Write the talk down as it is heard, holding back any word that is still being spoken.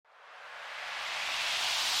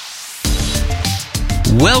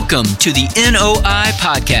Welcome to the NOI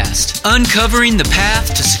Podcast, uncovering the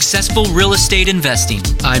path to successful real estate investing.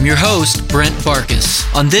 I'm your host, Brent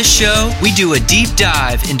Barkus. On this show, we do a deep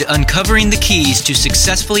dive into uncovering the keys to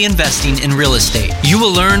successfully investing in real estate. You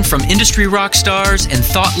will learn from industry rock stars and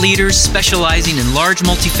thought leaders specializing in large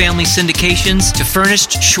multifamily syndications to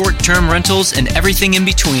furnished short-term rentals and everything in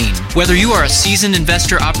between. Whether you are a seasoned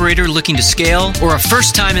investor operator looking to scale or a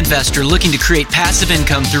first-time investor looking to create passive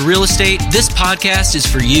income through real estate, this podcast is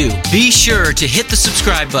for you. Be sure to hit the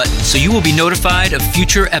subscribe button so you will be notified of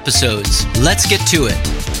future episodes. Let's get to it.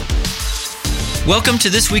 Welcome to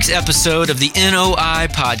this week's episode of the NOI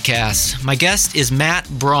Podcast. My guest is Matt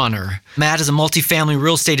Brawner. Matt is a multifamily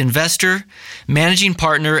real estate investor, managing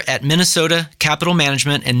partner at Minnesota Capital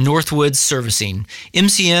Management and Northwoods Servicing.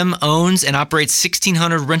 MCM owns and operates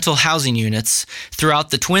 1,600 rental housing units throughout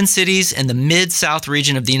the Twin Cities and the Mid-South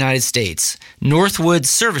region of the United States. Northwoods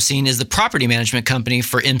Servicing is the property management company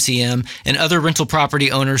for MCM and other rental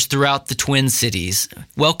property owners throughout the Twin Cities.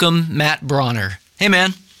 Welcome, Matt Brawner. Hey,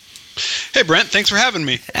 man. Hey, Brent. Thanks for having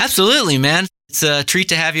me. Absolutely, man. It's a treat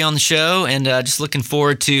to have you on the show, and just looking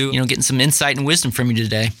forward to getting some insight and wisdom from you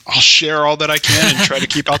today. I'll share all that I can and try to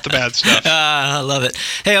keep out the bad stuff. I love it.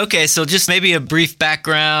 Hey, okay, so just maybe a brief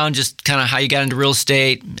background, just kind of how you got into real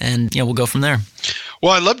estate, and we'll go from there.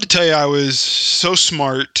 Well, I'd love to tell you I was so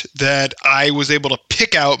smart that I was able to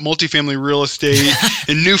pick out multifamily real estate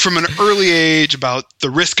and knew from an early age about the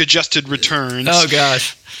risk-adjusted returns. Oh,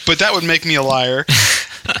 gosh. But that would make me a liar.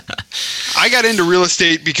 I got into real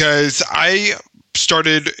estate because I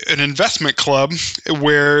started an investment club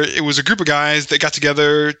where it was a group of guys that got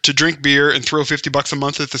together to drink beer and throw $50 a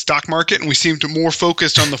month at the stock market, and we seemed more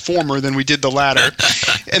focused on the former than we did the latter.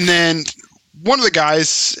 And then one of the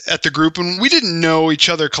guys at the group, and we didn't know each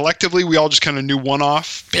other collectively, we all just kind of knew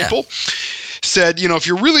one-off people, said, if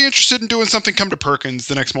you're really interested in doing something, come to Perkins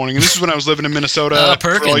the next morning. And this is when I was living in Minnesota.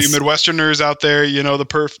 Perkins. For all you Midwesterners out there,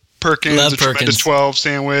 the Perkins, Love the Perkins. Tremendous 12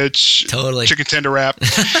 sandwich, Totally. Chicken tender wrap.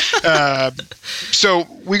 So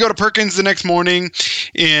we go to Perkins the next morning,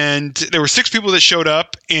 and there were 6 people that showed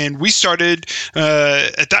up, and we started,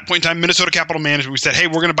 at that point in time, Minnesota Capital Management. We said, hey,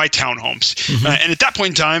 we're going to buy townhomes. Mm-hmm. And at that point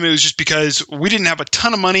in time, it was just because we didn't have a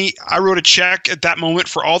ton of money. I wrote a check at that moment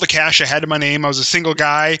for all the cash I had in my name. I was a single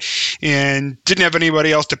guy and didn't have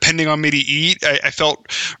anybody else depending on me to eat. I felt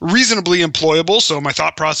reasonably employable, so my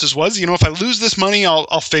thought process was, if I lose this money,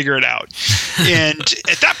 I'll figure it out. And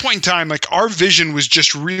at that point in time, our vision was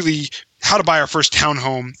just really how to buy our first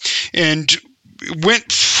townhome. And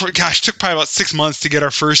took probably about 6 months to get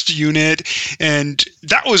our first unit. And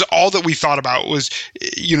that was all that we thought about was,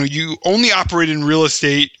 you only operate in real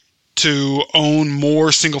estate to own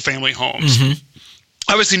more single family homes. Mm-hmm.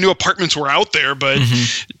 Obviously knew apartments were out there, but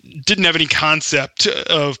didn't have any concept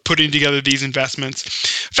of putting together these investments.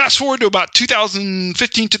 Fast forward to about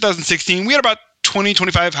 2015, 2016, we had about 20,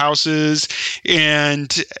 25 houses,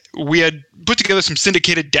 and we had put together some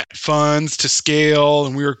syndicated debt funds to scale,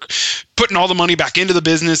 and we were putting all the money back into the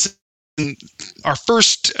business. And our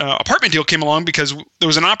first apartment deal came along because there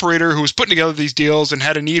was an operator who was putting together these deals and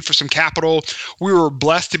had a need for some capital. We were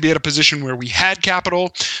blessed to be at a position where we had capital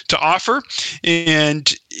to offer,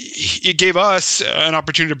 and it gave us an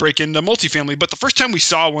opportunity to break into multifamily. But the first time we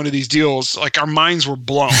saw one of these deals, our minds were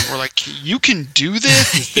blown. We're like, you can do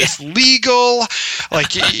this? Is this legal?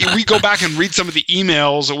 We go back and read some of the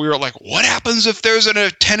emails, and we were like, what happens if there's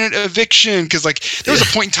a tenant eviction? Because there was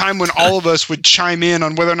a point in time when all of us would chime in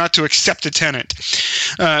on whether or not to accept a tenant.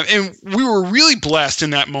 And we were really blessed in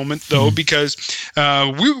that moment, though, because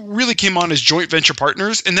we really came on as joint venture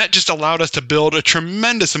partners, and that just allowed us to build a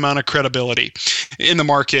tremendous amount of credibility in the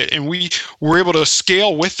market. And we were able to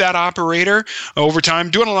scale with that operator over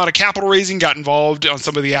time, doing a lot of capital raising, got involved on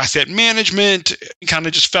some of the asset management, kind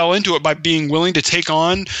of just fell into it by being willing to take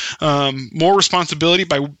on more responsibility,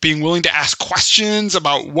 by being willing to ask questions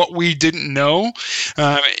about what we didn't know,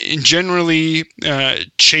 and generally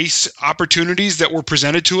chase opportunities that were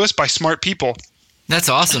presented to us by smart people. That's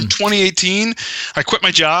awesome. In 2018, I quit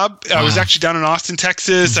my job. Wow. I was actually down in Austin,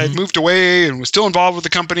 Texas. I had moved away and was still involved with the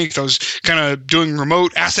company because I was kind of doing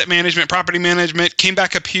remote asset management, property management, came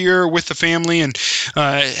back up here with the family, and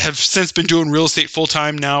have since been doing real estate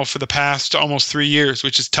full-time now for the past almost 3 years,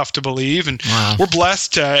 which is tough to believe. And We're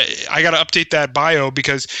blessed. I got to update that bio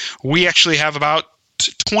because we actually have about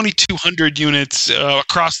 2,200 units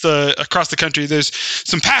across the country. There's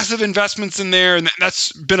some passive investments in there, and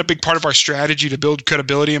that's been a big part of our strategy to build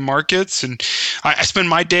credibility in markets. And I spend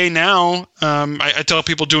my day now, I tell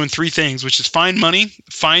people doing three things, which is find money,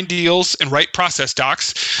 find deals, and write process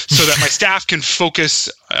docs so that my staff can focus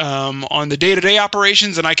on the day-to-day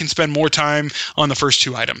operations, and I can spend more time on the first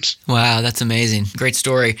two items. Wow, that's amazing. Great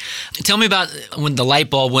story. Tell me about when the light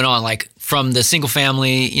bulb went on, like from the single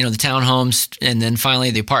family, the townhomes, and then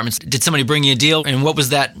finally the apartments. Did somebody bring you a deal? And what was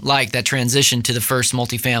that like, that transition to the first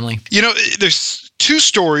multifamily? There's two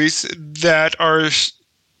stories that are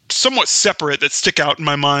somewhat separate that stick out in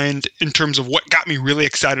my mind in terms of what got me really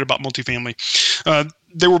excited about multifamily.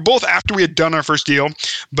 They were both after we had done our first deal,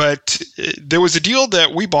 but there was a deal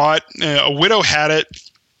that we bought. A widow had it.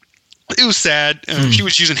 It was sad. She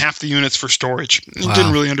was using half the units for storage. Wow.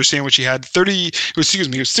 Didn't really understand what she had. It was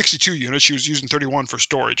 62 units. She was using 31 for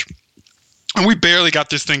storage. And we barely got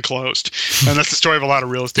this thing closed. And that's the story of a lot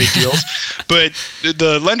of real estate deals. But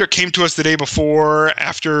the lender came to us the day before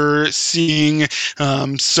after seeing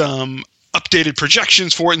some updated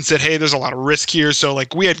projections for it and said, hey, there's a lot of risk here. So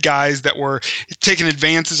we had guys that were taking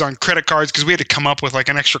advances on credit cards because we had to come up with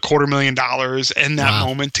an extra $250,000 in that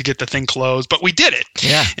moment to get the thing closed. But we did it.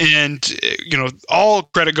 Yeah. And, all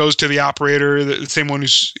credit goes to the operator, the same one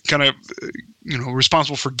who's kind of,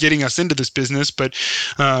 responsible for getting us into this business. But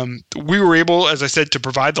we were able, as I said, to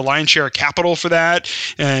provide the lion's share of capital for that.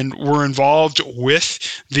 And we're involved with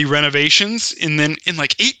the renovations. And then in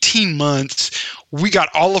 18 months, we got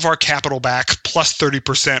all of our capital back plus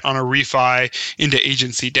 30% on a refi into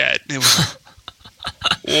agency debt. It was,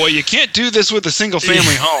 well, you can't do this with a single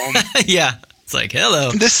family home. Yeah. It's like,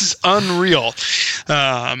 hello. This is unreal.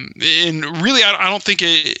 And really, I don't think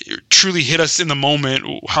it truly hit us in the moment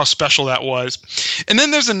how special that was. And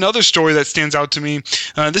then there's another story that stands out to me.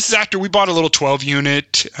 This is after we bought a little 12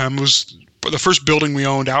 unit. It was the first building we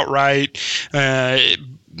owned outright.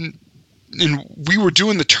 And we were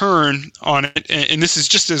doing the turn on it, and this is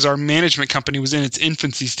just as our management company was in its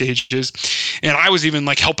infancy stages, and I was even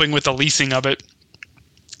helping with the leasing of it.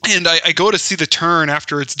 And I go to see the turn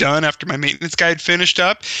after it's done, after my maintenance guy had finished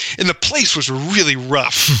up, and the place was really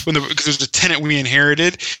rough because there's a tenant we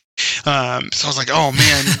inherited. So I was like, oh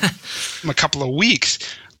man, in a couple of weeks,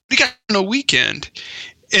 we got no weekend.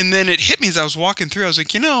 And then it hit me as I was walking through. I was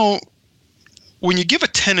like, when you give a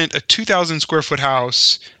tenant a 2,000 square foot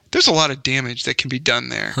house, there's a lot of damage that can be done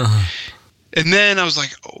there. And then I was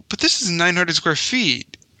like, oh, but this is 900 square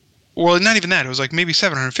feet. Well, not even that. It was maybe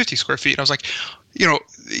 750 square feet. I was like,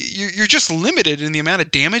 you're just limited in the amount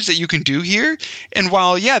of damage that you can do here. And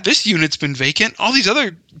while, this unit's been vacant, all these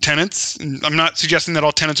other tenants, and I'm not suggesting that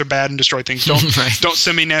all tenants are bad and destroy things. Don't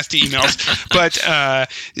send me nasty emails. But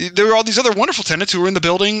there were all these other wonderful tenants who were in the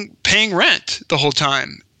building paying rent the whole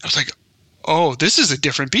time. I was like, oh, this is a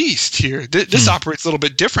different beast here. This operates a little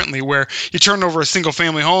bit differently, where you turn over a single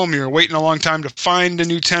family home, you're waiting a long time to find a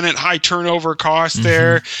new tenant, high turnover costs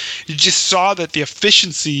there. You just saw that the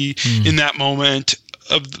efficiency in that moment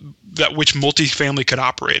of that which multifamily could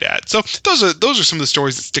operate at. So those are some of the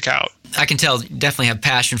stories that stick out. I can tell you definitely have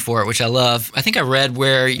passion for it, which I love. I think I read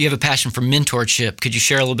where you have a passion for mentorship. Could you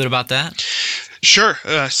share a little bit about that? Sure.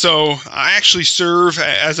 So I actually serve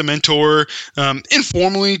as a mentor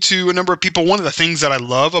informally to a number of people. One of the things that I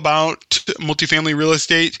love about multifamily real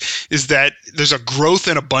estate is that there's a growth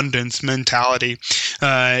and abundance mentality.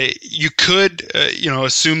 You could,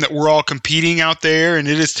 assume that we're all competing out there, and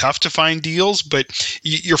it is tough to find deals, but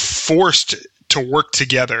you're forced to work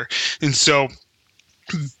together. And so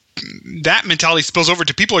that mentality spills over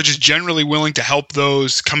to people are just generally willing to help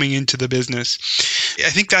those coming into the business. I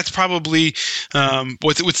think that's probably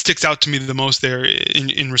what sticks out to me the most there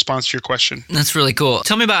in response to your question. That's really cool.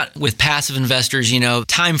 Tell me about, with passive investors,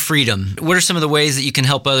 time freedom. What are some of the ways that you can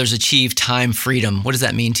help others achieve time freedom? What does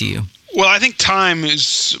that mean to you? Well, I think time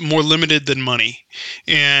is more limited than money.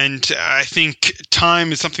 And I think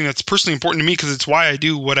time is something that's personally important to me because it's why I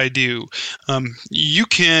do what I do. You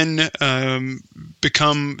can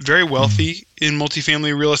become very wealthy in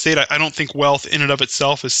multifamily real estate. I don't think wealth in and of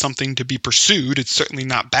itself is something to be pursued. It's certainly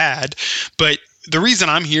not bad. But the reason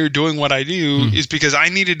I'm here doing what I do is because I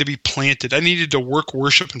needed to be planted. I needed to work,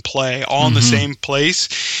 worship, and play all in the same place.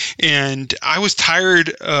 And I was tired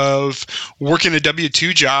of working a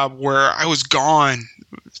W-2 job where I was gone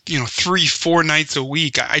 3-4 nights a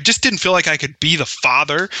week. I just didn't feel like I could be the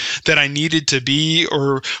father that I needed to be,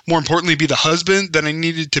 or more importantly, be the husband that I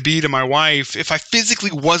needed to be to my wife if I physically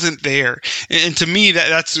wasn't there. And to me,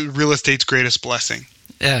 that's real estate's greatest blessing.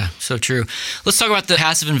 Yeah, so true. Let's talk about the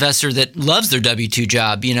passive investor that loves their W-2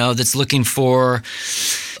 job, that's looking for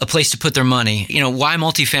a place to put their money. Why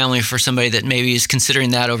multifamily for somebody that maybe is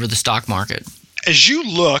considering that over the stock market? As you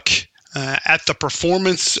look at the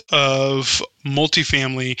performance of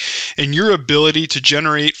multifamily and your ability to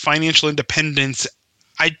generate financial independence,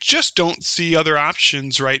 I just don't see other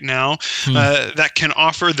options right now that can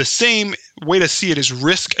offer the same way to see it as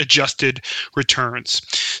risk-adjusted returns.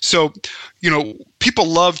 So, people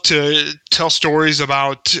love to tell stories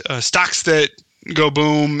about stocks that go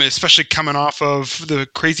boom, especially coming off of the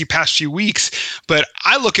crazy past few weeks. But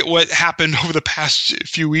I look at what happened over the past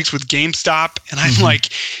few weeks with GameStop, and I'm like,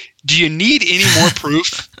 do you need any more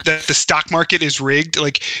proof that the stock market is rigged?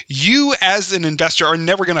 Like, you as an investor are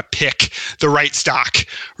never going to pick the right stock,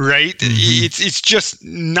 right? It's just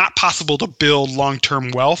not possible to build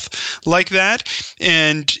long-term wealth like that.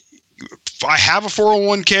 And I have a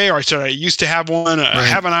 401k, or I said I used to have one. I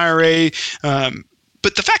have an IRA.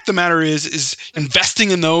 But the fact of the matter is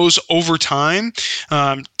investing in those over time,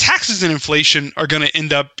 taxes and inflation are going to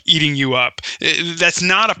end up eating you up. That's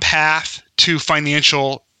not a path to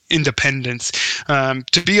financial independence.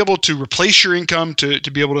 To be able to replace your income, to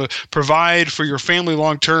be able to provide for your family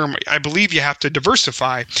long term, I believe you have to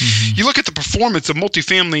diversify. You look at the performance of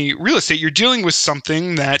multifamily real estate, you're dealing with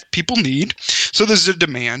something that people need. So there's a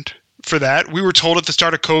demand for that. We were told at the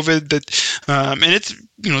start of COVID that, and it's,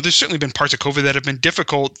 there's certainly been parts of COVID that have been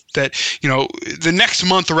difficult, that, the next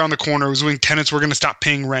month around the corner was when tenants were going to stop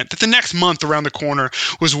paying rent, that the next month around the corner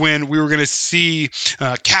was when we were going to see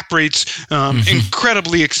cap rates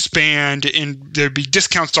incredibly expand and there'd be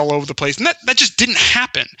discounts all over the place. And that just didn't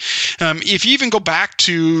happen. If you even go back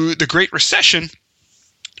to the Great Recession,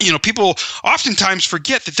 people oftentimes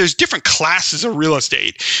forget that there's different classes of real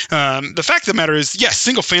estate. The fact of the matter is, yes,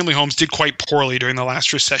 single-family homes did quite poorly during the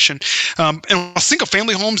last recession. And while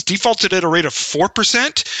single-family homes defaulted at a rate of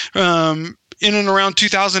 4%, in and around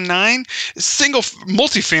 2009,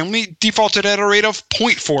 multifamily defaulted at a rate of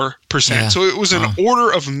 0.4%. Yeah. So it was an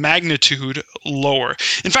order of magnitude lower.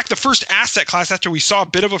 In fact, the first asset class after we saw a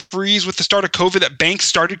bit of a freeze with the start of COVID that banks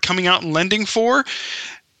started coming out and lending for,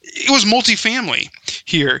 it was multifamily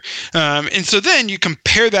here. And so then you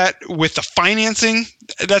compare that with the financing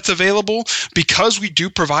that's available, because we do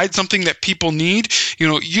provide something that people need.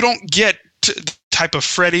 You don't get the type of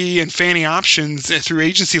Freddie and Fannie options through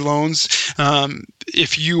agency loans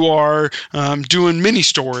if you are doing mini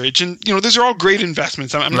storage. And, those are all great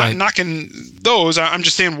investments. I'm not knocking those. I'm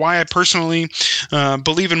just saying why I personally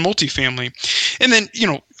believe in multifamily. And then,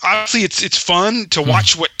 obviously it's fun to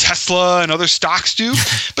watch what Tesla and other stocks do.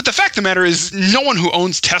 But the fact of the matter is, no one who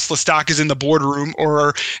owns Tesla stock is in the boardroom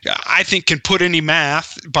or I think can put any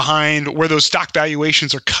math behind where those stock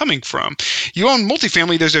valuations are coming from. You own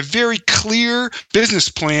multifamily, there's a very clear business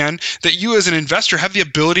plan that you as an investor have the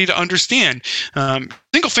ability to understand.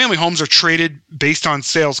 Single-family homes are traded based on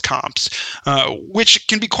sales comps, which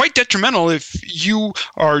can be quite detrimental if you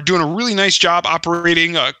are doing a really nice job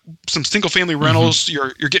operating some single-family rentals.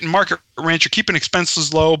 You're getting market rent, you're keeping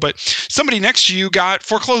expenses low, but somebody next to you got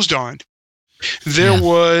foreclosed on. There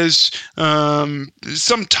was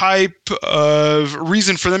some type of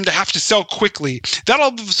reason for them to have to sell quickly. That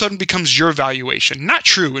all of a sudden becomes your valuation. Not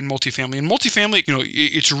true in multifamily. In multifamily,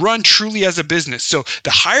 it's run truly as a business. So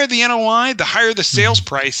the higher the NOI, the higher the sales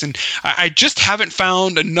price. And I just haven't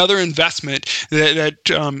found another investment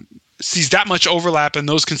that sees that much overlap in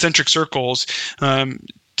those concentric circles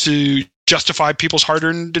to justify people's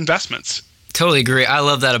hard-earned investments. Totally agree. I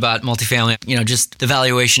love that about multifamily. Just the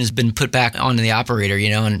valuation has been put back onto the operator,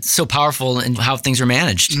 and it's so powerful in how things are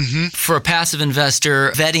managed. For a passive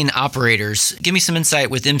investor, vetting operators, give me some insight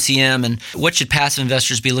with MCM and what should passive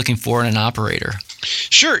investors be looking for in an operator?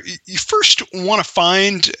 Sure. You first want to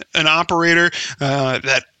find an operator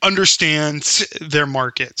that understands their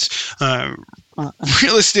markets.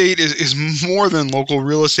 Real estate is more than local.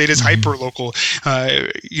 Real estate is hyper local.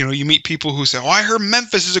 You meet people who say, I heard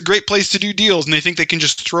Memphis is a great place to do deals, and they think they can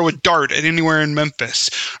just throw a dart at anywhere in Memphis,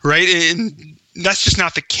 right? And that's just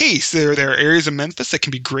not the case. There are areas of Memphis that can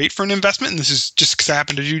be great for an investment, and this is just because I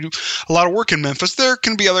happen to do a lot of work in Memphis. There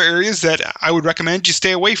can be other areas that I would recommend you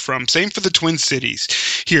stay away from. Same for the Twin Cities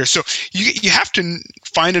here. So you have to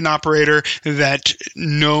find an operator that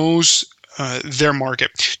knows their market.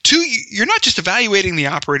 Two, you're not just evaluating the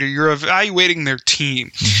operator, you're evaluating their team.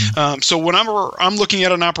 So whenever I'm looking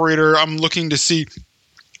at an operator, I'm looking to see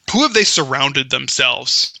who have they surrounded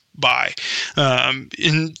themselves buy.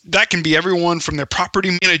 And that can be everyone from their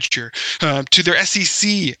property manager to their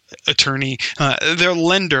SEC attorney, their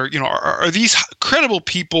lender. Are these credible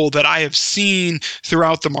people that I have seen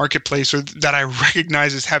throughout the marketplace or that I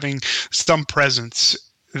recognize as having some presence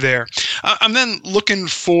there? I'm then looking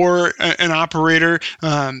for an operator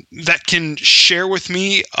that can share with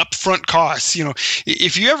me upfront costs.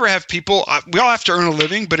 If you ever have people, we all have to earn a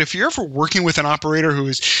living, but if you're ever working with an operator who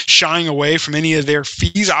is shying away from any of their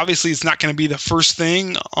fees, obviously it's not going to be the first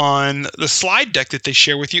thing on the slide deck that they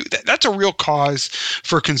share with you. That's a real cause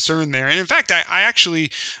for concern there. And in fact, I actually,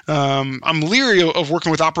 I'm leery of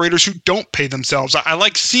working with operators who don't pay themselves. I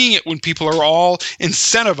like seeing it when people are all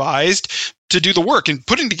incentivized to do the work, and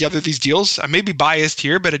putting together these deals, I may be biased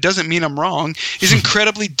here, but it doesn't mean I'm wrong, is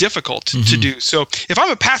incredibly difficult to do. So if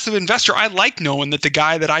I'm a passive investor, I like knowing that the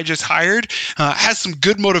guy that I just hired has some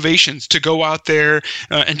good motivations to go out there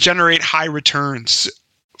and generate high returns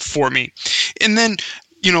for me. And then,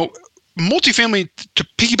 multifamily, to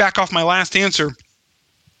piggyback off my last answer,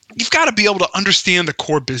 you've got to be able to understand the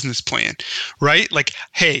core business plan, right? Like,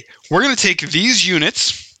 hey, we're going to take these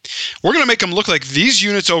units, we're going to make them look like these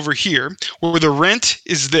units over here where the rent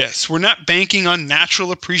is this. We're not banking on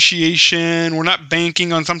natural appreciation. We're not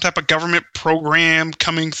banking on some type of government program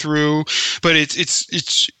coming through, but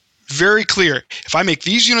it's very clear. If I make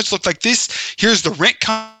these units look like this, here's the rent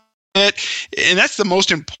coming. And that's the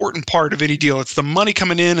most important part of any deal. It's the money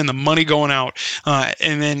coming in and the money going out.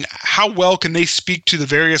 And then how well can they speak to the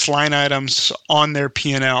various line items on their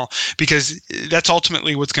P&L? Because that's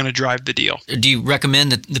ultimately what's going to drive the deal. Do you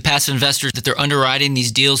recommend that the passive investors that they're underwriting these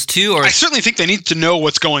deals too? Or? I certainly think they need to know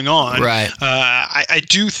what's going on. Right. I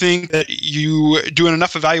do think that you doing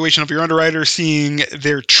enough evaluation of your underwriter, seeing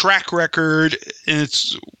their track record, and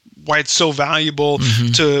it's why it's so valuable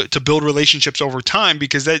to build relationships over time,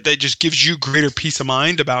 because that just gives you greater peace of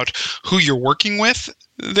mind about who you're working with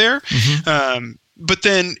there. But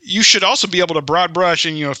then you should also be able to broad brush,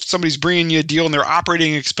 and if somebody's bringing you a deal and their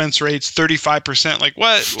operating expense rate's 35%, like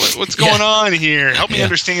what's going on here? Help me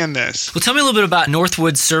understand this. Well, tell me a little bit about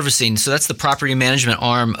Northwood Servicing. So that's the property management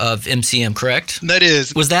arm of MCM, correct? That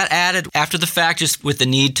is. Was that added after the fact, just with the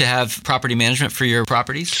need to have property management for your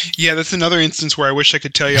properties? Yeah, that's another instance where I wish I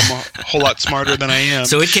could tell you I'm a whole lot smarter than I am.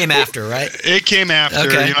 So it came after, right? It came after.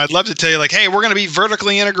 Okay. I'd love to tell you like, hey, we're going to be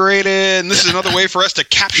vertically integrated, and this is another way for us to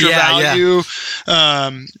capture value.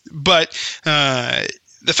 But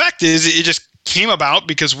the fact is, it just came about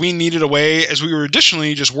because we needed a way, as we were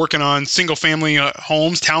additionally just working on single family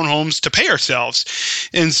homes, townhomes, to pay ourselves.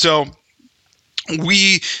 And so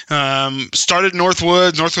we started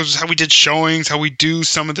Northwoods. Northwoods is how we did showings, how we do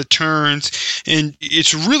some of the turns. And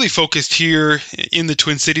it's really focused here in the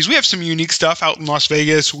Twin Cities. We have some unique stuff out in Las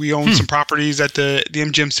Vegas. We own some properties at the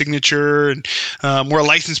MGM Signature, and we're a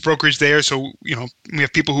licensed brokerage there. So, we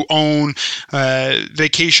have people who own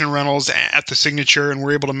vacation rentals at the Signature, and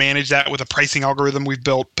we're able to manage that with a pricing algorithm we've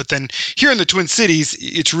built. But then here in the Twin Cities,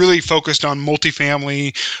 it's really focused on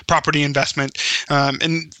multifamily property investment.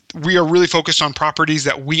 And we are really focused on properties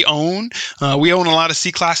that we own. We own a lot of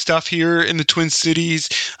C-class stuff here in the Twin Cities.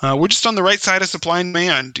 We're just on the right side of supply and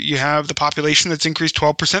demand. You have the population that's increased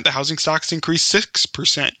 12%. The housing stock's increased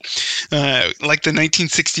 6%. Like the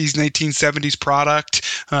 1960s, 1970s product.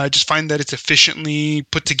 Just find that it's efficiently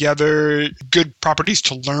put together, good properties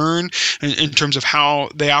to learn in terms of how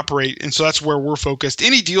they operate. And so that's where we're focused.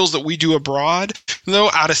 Any deals that we do abroad, though,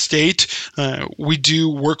 out of state, we do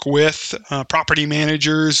work with property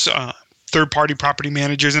managers, third-party property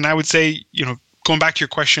managers. And I would say, going back to your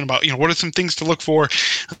question about, what are some things to look for?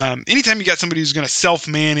 Anytime you got somebody who's going to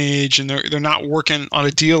self-manage and they're not working on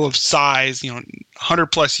a deal of size, 100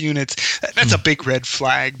 plus units, that's a big red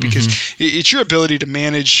flag, because it's your ability to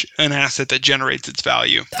manage an asset that generates its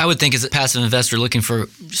value. I would think as a passive investor looking for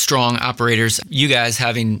strong operators, you guys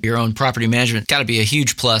having your own property management got to be a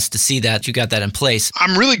huge plus to see that you got that in place.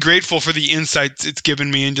 I'm really grateful for the insights it's given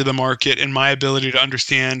me into the market and my ability to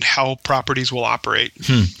understand how properties will operate.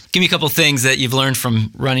 Give me a couple of things that you've learned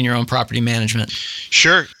from running your own property management.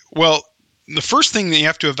 Sure. Well, the first thing that you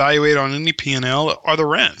have to evaluate on any P&L are the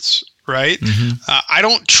rents, right? I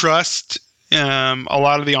don't trust a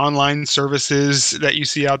lot of the online services that you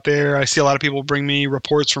see out there. I see a lot of people bring me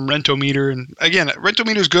reports from Rentometer. And again,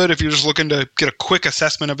 Rentometer is good if you're just looking to get a quick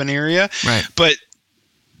assessment of an area. Right. But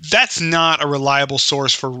that's not a reliable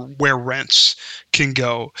source for where rents can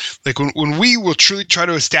go. Like when we will truly try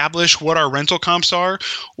to establish what our rental comps are,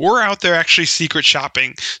 we're out there actually secret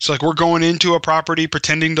shopping. So like we're going into a property,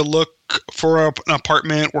 pretending to look for an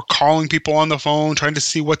apartment. We're calling people on the phone, trying to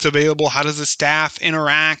see what's available. How does the staff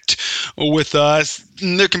interact with us?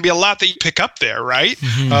 And there can be a lot that you pick up there, right?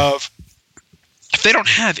 Of if they don't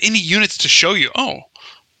have any units to show you,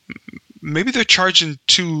 maybe they're charging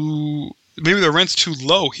maybe the rent's too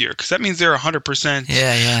low here, because that means they're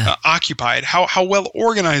 100% occupied. How well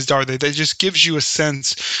organized are they? That just gives you a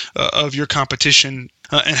sense of your competition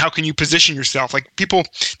and how can you position yourself. Like people,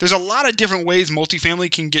 there's a lot of different ways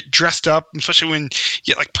multifamily can get dressed up, especially when you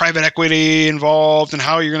get like private equity involved and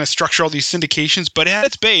how you're going to structure all these syndications. But at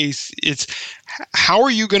its base, it's how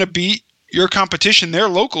are you going to beat your competition there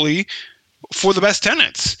locally for the best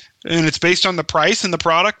tenants? And it's based on the price and the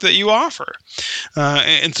product that you offer.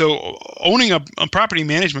 And so owning a property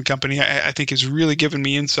management company, I think, has really given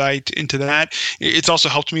me insight into that. It's also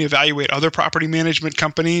helped me evaluate other property management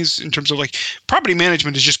companies in terms of like property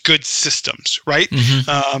management is just good systems, right?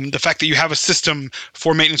 The fact that you have a system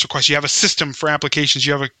for maintenance requests, you have a system for applications,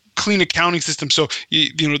 you have a clean accounting system. So,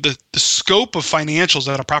 you know, the scope of financials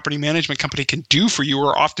that a property management company can do for you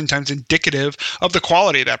are oftentimes indicative of the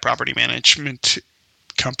quality of that property management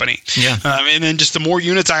company. And then just the more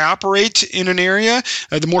units I operate in an area,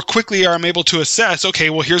 the more quickly I'm able to assess, okay,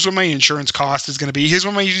 well, here's what my insurance cost is going to be. Here's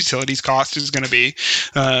what my utilities cost is going to be.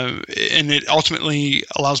 And it ultimately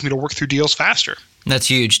allows me to work through deals faster. That's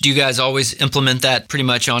huge. Do you guys always implement that pretty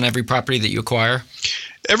much on every property that you acquire?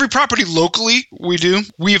 Every property locally, we do.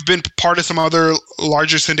 We have been part of some other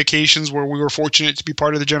larger syndications where we were fortunate to be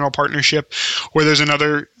part of the general partnership, where there's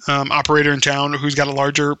another operator in town who's got a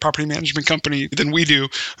larger property management company than we do,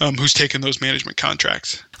 who's taken those management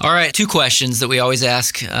contracts. All right. 2 questions that we always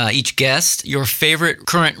ask each guest. Your favorite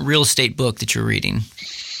current real estate book that you're reading?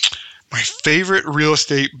 My favorite real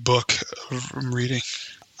estate book I'm reading.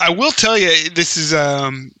 I will tell you, this is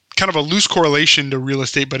kind of a loose correlation to real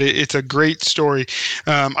estate, but it's a great story.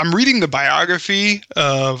 I'm reading the biography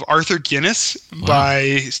of Arthur Guinness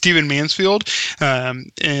by Stephen Mansfield.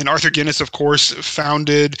 And Arthur Guinness, of course,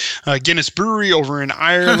 founded Guinness Brewery over in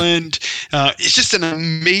Ireland. It's just an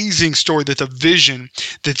amazing story, that the vision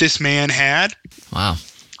that this man had. Wow.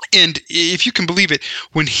 And if you can believe it,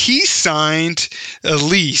 when he signed a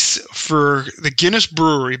lease for the Guinness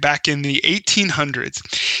Brewery back in the 1800s,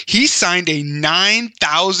 he signed a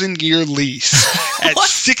 9,000-year lease at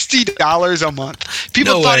 $60 a month.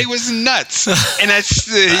 People thought he was nuts. And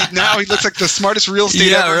that's now he looks like the smartest real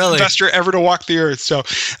estate investor ever to walk the earth. So,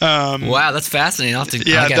 wow, that's fascinating.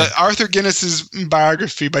 The Arthur Guinness's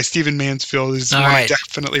biography by Stephen Mansfield is one I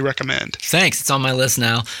definitely recommend. Thanks. It's on my list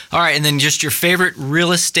now. All right. And then just your favorite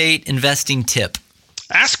real estate investing tip.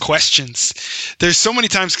 Ask questions. There's so many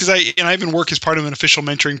times, because I even work as part of an official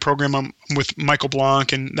mentoring program. I'm with Michael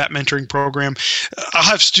Blanc and that mentoring program. I'll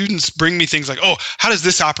have students bring me things like, oh, how does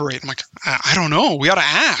this operate? I'm like, I don't know. We ought to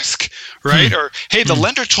ask, right? Or, hey, the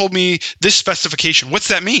lender told me this specification. What's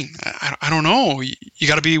that mean? I don't know. You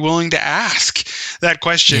got to be willing to ask that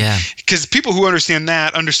question. Because people who understand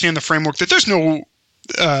that understand the framework that there's no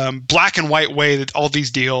black and white way that all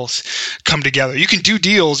these deals come together. You can do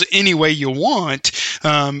deals any way you want,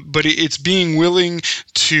 but it's being willing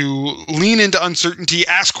to lean into uncertainty,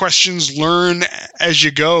 ask questions, learn as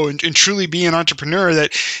you go, and truly be an entrepreneur.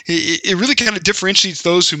 That it really kind of differentiates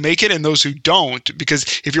those who make it and those who don't. Because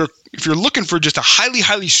if you're looking for just a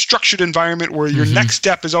highly structured environment where your next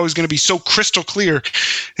step is always going to be so crystal clear,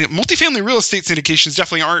 multifamily real estate syndications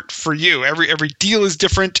definitely aren't for you. Every deal is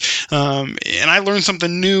different, and I learn something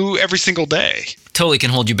new every single day. Totally can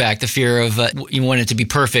hold you back. The fear of you want it to be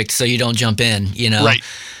perfect, so you don't jump in. You know, right.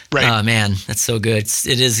 Oh man, that's so good.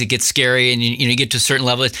 It gets scary, and you get to a certain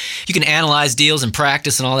level. You can analyze deals and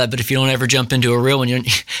practice and all that, but if you don't ever jump into a real one,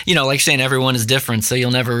 like you're saying, everyone is different, so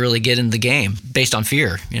you'll never really get into the game based on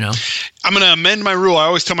fear. I'm going to amend my rule. I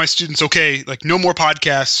always tell my students, okay, like no more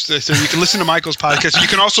podcasts. So you can listen to Michael's podcast. You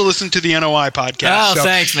can also listen to the NOI podcast. Oh,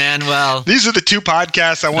 thanks, man. Well, these are the 2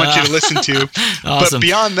 podcasts I want you to listen to. Awesome. But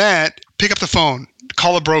beyond that, pick up the phone.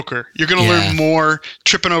 Call a broker. You're going to learn more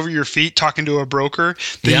tripping over your feet talking to a broker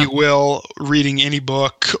than you will reading any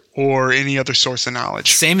book or any other source of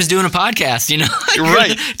knowledge. Same as doing a podcast,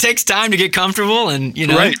 Right. It takes time to get comfortable, and you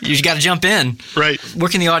just got to jump in. Right. Where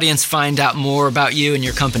can the audience find out more about you and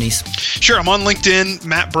your companies? Sure. I'm on LinkedIn,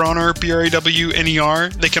 Matt Brawner,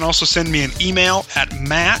 Brawner. They can also send me an email at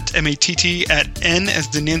Matt, M-A-T-T, at N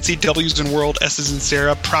as in Nancy, W's in world, S as in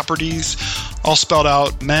Sarah, properties, all spelled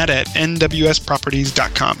out, Matt at nwsproperties.com.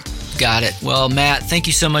 Got it. Well, Matt, thank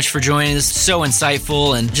you so much for joining us. So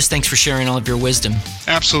insightful, and just thanks for sharing all of your wisdom.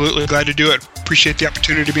 Absolutely. Glad to do it. Appreciate the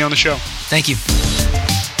opportunity to be on the show. Thank you.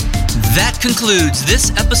 That concludes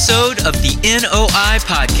this episode of the NOI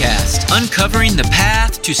Podcast, uncovering the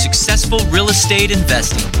path to successful real estate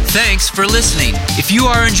investing. Thanks for listening. If you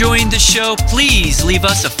are enjoying the show, please leave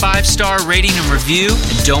us a 5-star rating and review.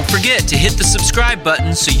 And don't forget to hit the subscribe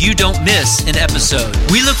button so you don't miss an episode.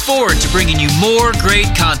 We look forward to bringing you more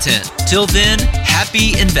great content. Till then,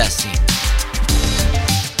 happy investing.